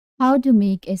How to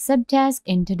make a subtask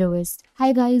in Todoist.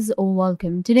 Hi guys,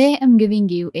 welcome. Today I'm giving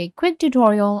you a quick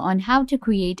tutorial on how to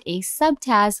create a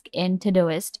subtask in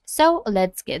Todoist. So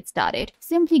let's get started.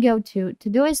 Simply go to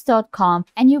todoist.com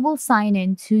and you will sign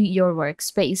in to your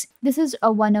workspace. This is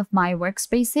one of my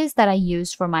workspaces that I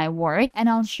use for my work, and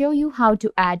I'll show you how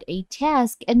to add a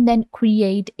task and then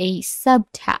create a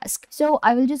subtask. So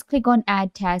I will just click on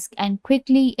add task and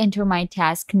quickly enter my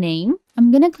task name.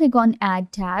 I'm gonna click on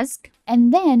add task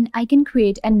and then I can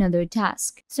create another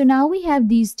task. So now we have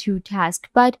these two tasks,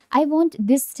 but I want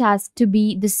this task to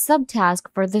be the subtask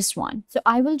for this one. So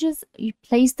I will just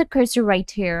place the cursor right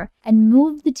here and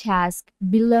move the task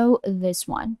below this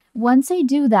one. Once I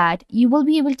do that, you will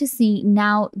be able to see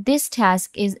now this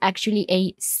task is actually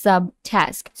a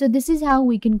subtask. So this is how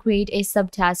we can create a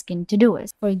subtask in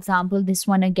Todoist. For example, this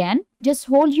one again. Just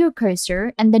hold your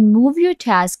cursor and then move your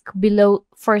task below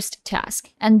first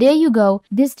task. And there you go.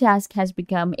 This task has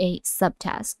become a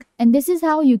subtask. And this is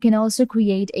how you can also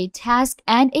create a task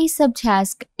and a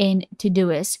subtask in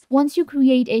Todoist. Once you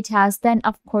create a task, then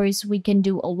of course we can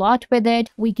do a lot with it.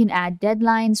 We can add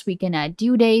deadlines, we can add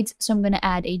due dates. So I'm going to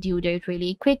add a due date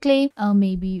really quickly,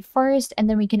 maybe first, and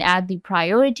then we can add the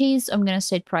priorities. I'm going to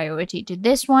set priority to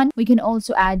this one. We can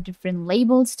also add different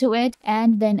labels to it,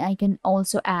 and then I can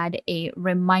also add a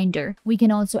reminder. We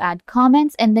can also add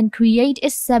comments and then create a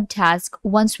subtask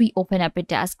once we open up a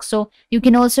task. So you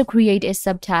can also create a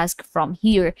subtask from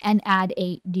here and add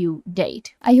a due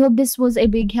date. I hope this was a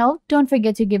big help. Don't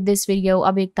forget to give this video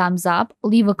a big thumbs up,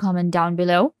 leave a comment down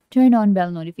below, turn on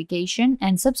bell notification,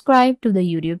 and subscribe to the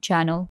YouTube channel.